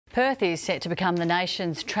Perth is set to become the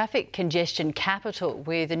nation's traffic congestion capital,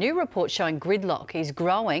 with a new report showing gridlock is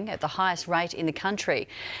growing at the highest rate in the country.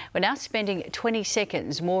 We're now spending 20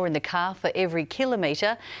 seconds more in the car for every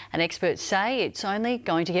kilometre, and experts say it's only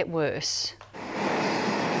going to get worse.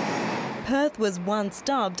 Perth was once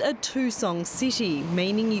dubbed a two-song city,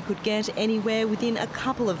 meaning you could get anywhere within a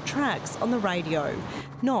couple of tracks on the radio.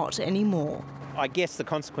 Not anymore. I guess the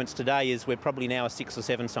consequence today is we're probably now a 6 or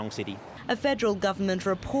 7 song city. A federal government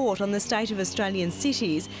report on the state of Australian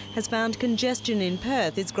cities has found congestion in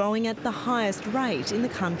Perth is growing at the highest rate in the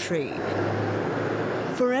country.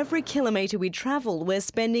 For every kilometre we travel, we're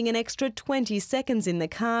spending an extra 20 seconds in the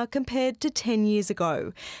car compared to 10 years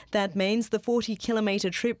ago. That means the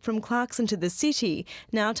 40-kilometre trip from Clarkson to the city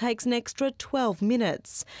now takes an extra 12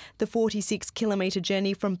 minutes. The 46-kilometre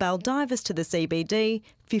journey from Baldivis to the CBD,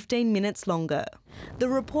 15 minutes longer. The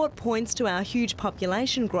report points to our huge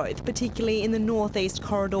population growth, particularly in the northeast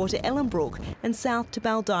corridor to Ellenbrook and south to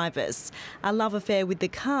Baldivis. Our love affair with the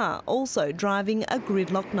car also driving a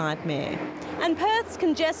gridlock nightmare. And Perth's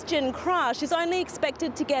congestion crush is only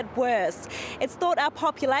expected to get worse. It's thought our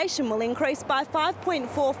population will increase by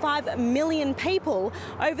 5.45 million people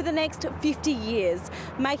over the next 50 years,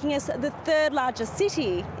 making us the third largest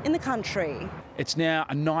city in the country. It's now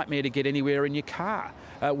a nightmare to get anywhere in your car,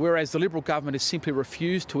 whereas the Liberal government has simply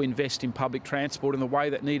refused to invest in public transport in the way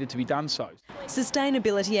that needed to be done so.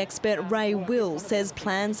 Sustainability expert Ray Will says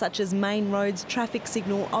plans such as Main Road's traffic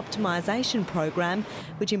signal optimisation program,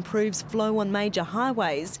 which improves flow on major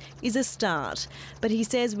highways, is a start. But he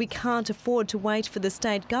says we can't afford to wait for the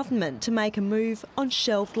state government to make a move on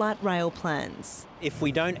shelved light rail plans. If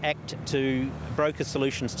we don't act to broker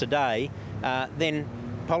solutions today, then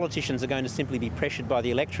politicians are going to simply be pressured by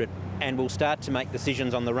the electorate and will start to make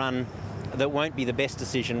decisions on the run that won't be the best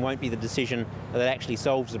decision, won't be the decision that actually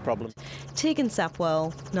solves the problem. Tegan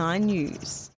Sapwell, 9 News.